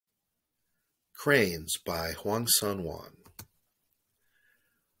Cranes by Huang San-Wan.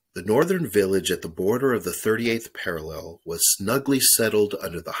 The northern village at the border of the 38th parallel was snugly settled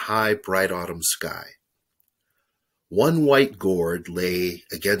under the high, bright autumn sky. One white gourd lay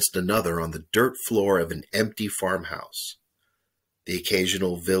against another on the dirt floor of an empty farmhouse. The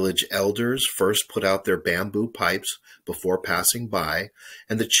occasional village elders first put out their bamboo pipes before passing by,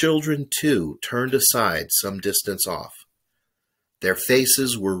 and the children, too, turned aside some distance off. Their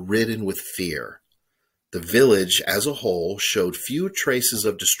faces were ridden with fear. The village as a whole showed few traces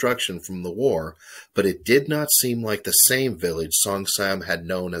of destruction from the war, but it did not seem like the same village Song Sam had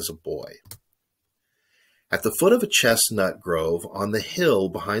known as a boy. At the foot of a chestnut grove on the hill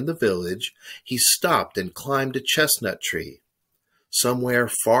behind the village, he stopped and climbed a chestnut tree. Somewhere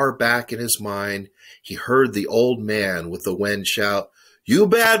far back in his mind, he heard the old man with the wen shout, "You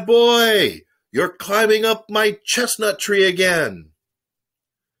bad boy! You're climbing up my chestnut tree again!"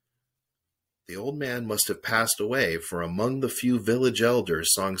 The old man must have passed away, for among the few village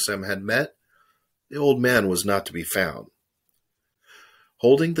elders Song Sam had met, the old man was not to be found.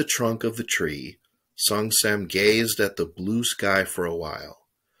 Holding the trunk of the tree, Song Sam gazed at the blue sky for a while.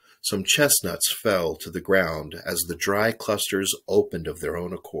 Some chestnuts fell to the ground as the dry clusters opened of their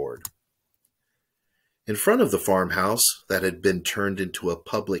own accord. In front of the farmhouse that had been turned into a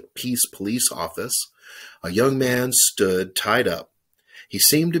public peace police office, a young man stood tied up. He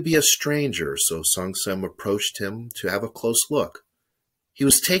seemed to be a stranger, so Song Sam approached him to have a close look. He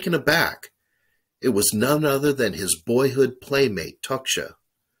was taken aback. It was none other than his boyhood playmate, Toksha.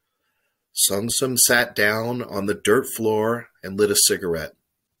 Song Sam sat down on the dirt floor and lit a cigarette.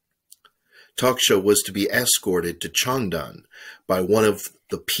 Toksha was to be escorted to Changdan by one of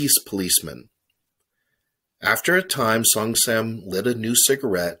the peace policemen. After a time, Song Sam lit a new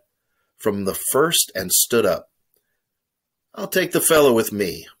cigarette from the first and stood up. "I'll take the fellow with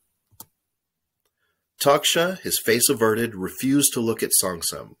me." Toksha, his face averted, refused to look at Song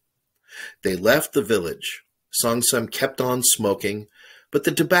Sam. They left the village. Song Sam kept on smoking, but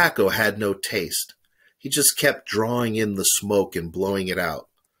the tobacco had no taste. He just kept drawing in the smoke and blowing it out.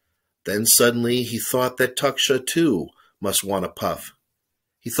 Then suddenly he thought that Toksha, too, must want a puff.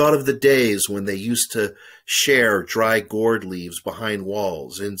 He thought of the days when they used to share dry gourd leaves behind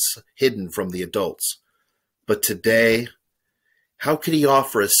walls, hidden from the adults. But today, how could he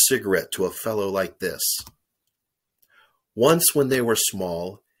offer a cigarette to a fellow like this? Once when they were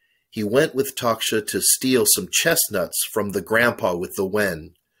small, he went with Toksha to steal some chestnuts from the grandpa with the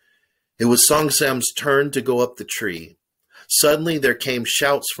wen. It was Song Sam's turn to go up the tree. Suddenly there came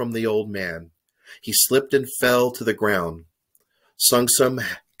shouts from the old man. He slipped and fell to the ground. Song Sam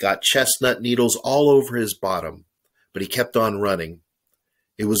got chestnut needles all over his bottom, but he kept on running.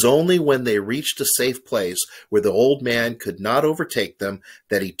 It was only when they reached a safe place where the old man could not overtake them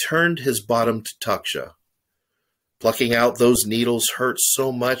that he turned his bottom to Toksha. Plucking out those needles hurt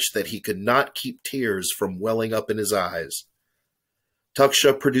so much that he could not keep tears from welling up in his eyes.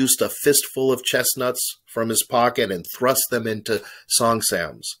 Toksha produced a fistful of chestnuts from his pocket and thrust them into Song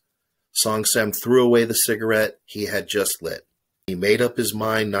Sam's. Song Sam threw away the cigarette he had just lit. He made up his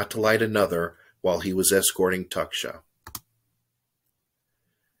mind not to light another while he was escorting Toksha.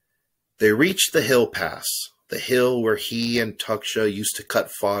 They reached the hill pass, the hill where he and Toksha used to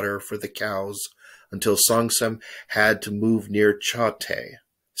cut fodder for the cows until Song Sam had to move near Chote,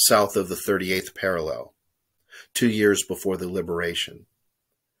 south of the 38th parallel, 2 years before the liberation.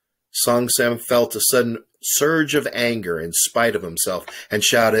 Song Sam felt a sudden surge of anger in spite of himself and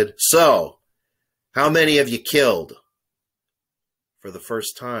shouted, "So, how many have you killed?" For the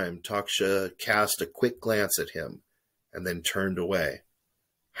first time, Toksha cast a quick glance at him and then turned away.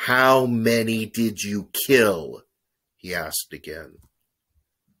 "How many did you kill?" he asked again.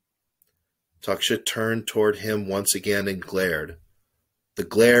 Toksha turned toward him once again and glared. The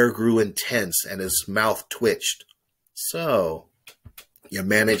glare grew intense and his mouth twitched. "So, you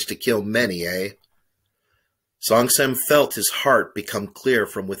managed to kill many, eh?" Song Sam felt his heart become clear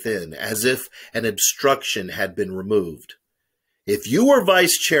from within, as if an obstruction had been removed. "If you were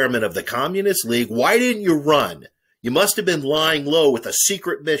vice chairman of the Communist League, why didn't you run? You must have been lying low with a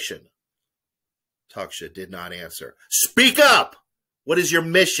secret mission." Toksha did not answer. "Speak up! What is your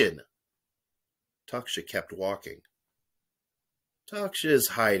mission?" Toksha kept walking. Toksha is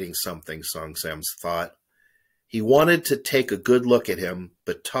hiding something, Song Sam thought. He wanted to take a good look at him,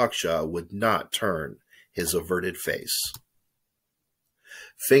 but Toksha would not turn his averted face.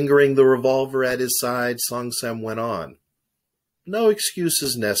 Fingering the revolver at his side, Song Sam went on. "No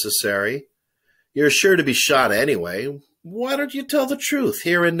excuses necessary. You're sure to be shot anyway. Why don't you tell the truth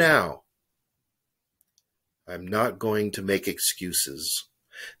here and now?" "I'm not going to make excuses.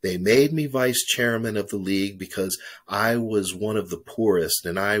 They made me vice chairman of the league because I was one of the poorest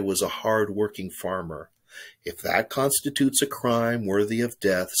and I was a hard-working farmer. If that constitutes a crime worthy of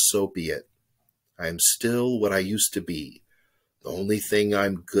death, so be it. I am still what I used to be. The only thing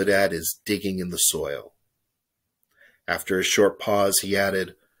I'm good at is digging in the soil." After a short pause, he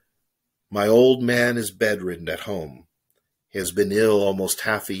added, "My old man is bedridden at home. He has been ill almost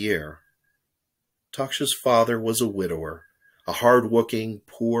half a year." Toksha's father was a widower, a hard-working,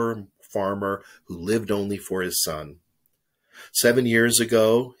 poor farmer who lived only for his son. 7 years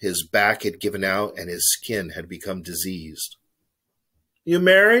ago, his back had given out and his skin had become diseased. "You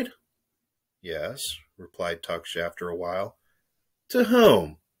married?" "Yes," replied Toksha after a while. "To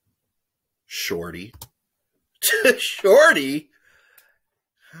whom?" "Shorty." "To Shorty?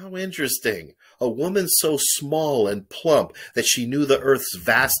 How interesting. A woman so small and plump that she knew the earth's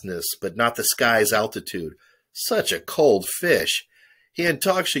vastness but not the sky's altitude. Such a cold fish. He and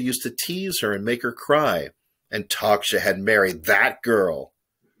Toksha used to tease her and make her cry. And Toksha had married that girl.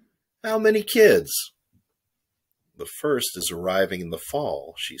 How many kids?" "The first is arriving in the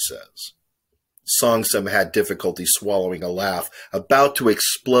fall," she says. Songsum had difficulty swallowing a laugh, about to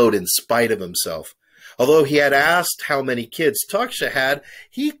explode in spite of himself. Although he had asked how many kids Toksha had,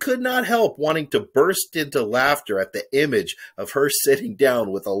 he could not help wanting to burst into laughter at the image of her sitting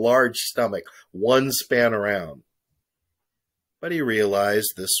down with a large stomach, one span around. But he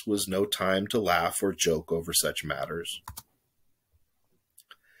realized this was no time to laugh or joke over such matters.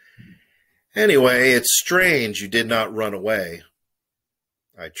 "Anyway, it's strange you did not run away."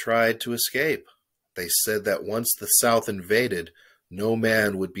 "I tried to escape. They said that once the South invaded, no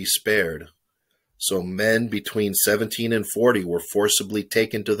man would be spared. So men between 17 and 40 were forcibly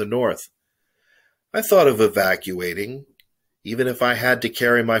taken to the north. I thought of evacuating, even if I had to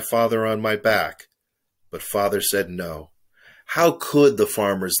carry my father on my back. But father said no. How could the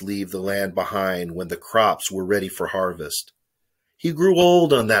farmers leave the land behind when the crops were ready for harvest? He grew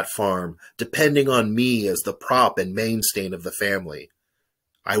old on that farm, depending on me as the prop and mainstay of the family.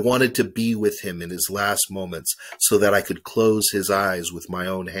 I wanted to be with him in his last moments so that I could close his eyes with my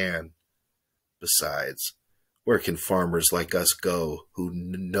own hand. Besides, where can farmers like us go who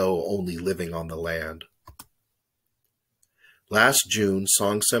know only living on the land?" Last June,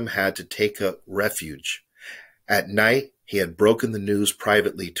 Songsum had to take a refuge. At night, he had broken the news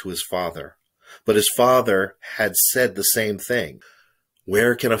privately to his father. But his father had said the same thing.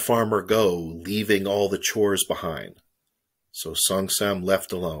 Where can a farmer go, leaving all the chores behind? So Songsum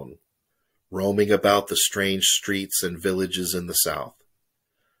left alone, roaming about the strange streets and villages in the south.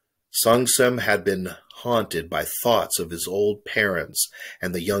 Songsum had been haunted by thoughts of his old parents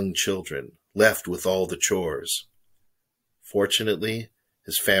and the young children, left with all the chores. Fortunately,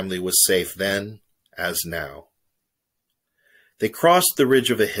 his family was safe then, as now. They crossed the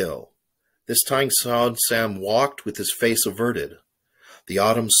ridge of a hill. This time Songsum walked with his face averted. The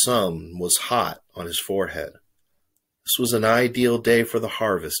autumn sun was hot on his forehead. This was an ideal day for the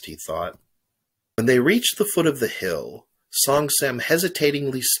harvest, he thought. When they reached the foot of the hill, Songsum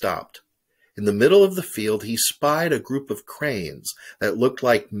hesitatingly stopped. In the middle of the field, he spied a group of cranes that looked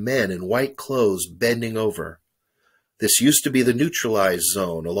like men in white clothes bending over. This used to be the neutralized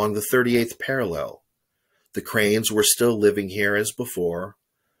zone along the 38th parallel. The cranes were still living here as before,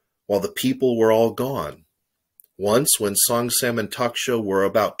 while the people were all gone. Once, when Songsum and Toksha were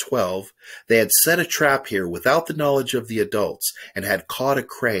about 12, they had set a trap here without the knowledge of the adults and had caught a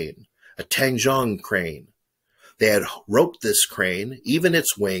crane, a Tanjong crane. They had roped this crane, even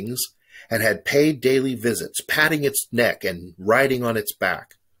its wings, and had paid daily visits, patting its neck and riding on its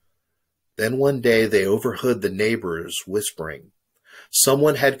back. Then one day they overheard the neighbors whispering.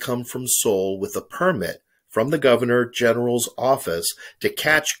 Someone had come from Seoul with a permit from the Governor General's office to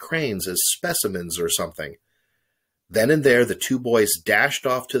catch cranes as specimens or something. Then and there the two boys dashed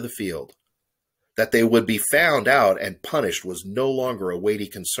off to the field. That they would be found out and punished was no longer a weighty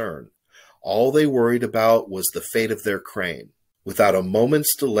concern. All they worried about was the fate of their crane. Without a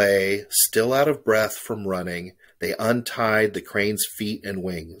moment's delay, still out of breath from running, they untied the crane's feet and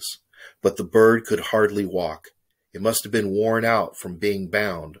wings. But the bird could hardly walk. It must have been worn out from being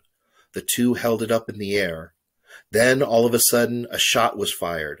bound. The two held it up in the air. Then, all of a sudden, a shot was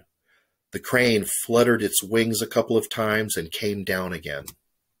fired. The crane fluttered its wings a couple of times and came down again.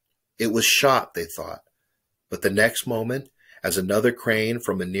 It was shot, they thought. But the next moment, as another crane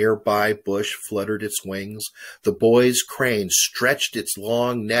from a nearby bush fluttered its wings, the boy's crane stretched its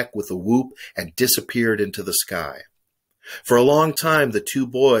long neck with a whoop and disappeared into the sky. For a long time, the two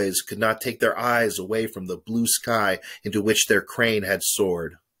boys could not take their eyes away from the blue sky into which their crane had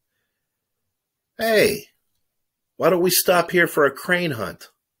soared. "Hey, why don't we stop here for a crane hunt?"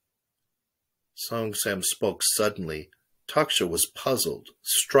 Song Sam spoke suddenly. Tuksha was puzzled,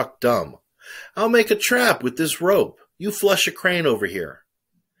 struck dumb. "I'll make a trap with this rope. You flush a crane over here."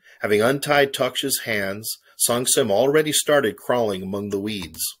 Having untied Tuksha's hands, Song Sam already started crawling among the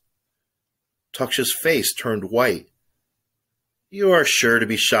weeds. Tuksha's face turned white. "You are sure to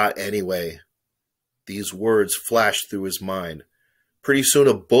be shot anyway." These words flashed through his mind. Pretty soon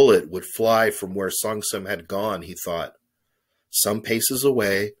a bullet would fly from where Song Sam had gone, he thought. Some paces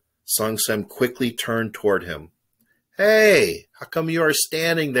away, Song Sam quickly turned toward him. "Hey, how come you are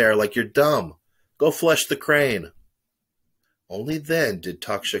standing there like you're dumb? Go flush the crane." Only then did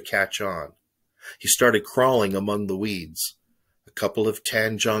Tuksha catch on. He started crawling among the weeds. A couple of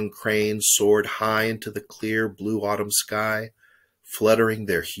Tanjong cranes soared high into the clear blue autumn sky, fluttering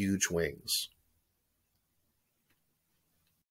their huge wings.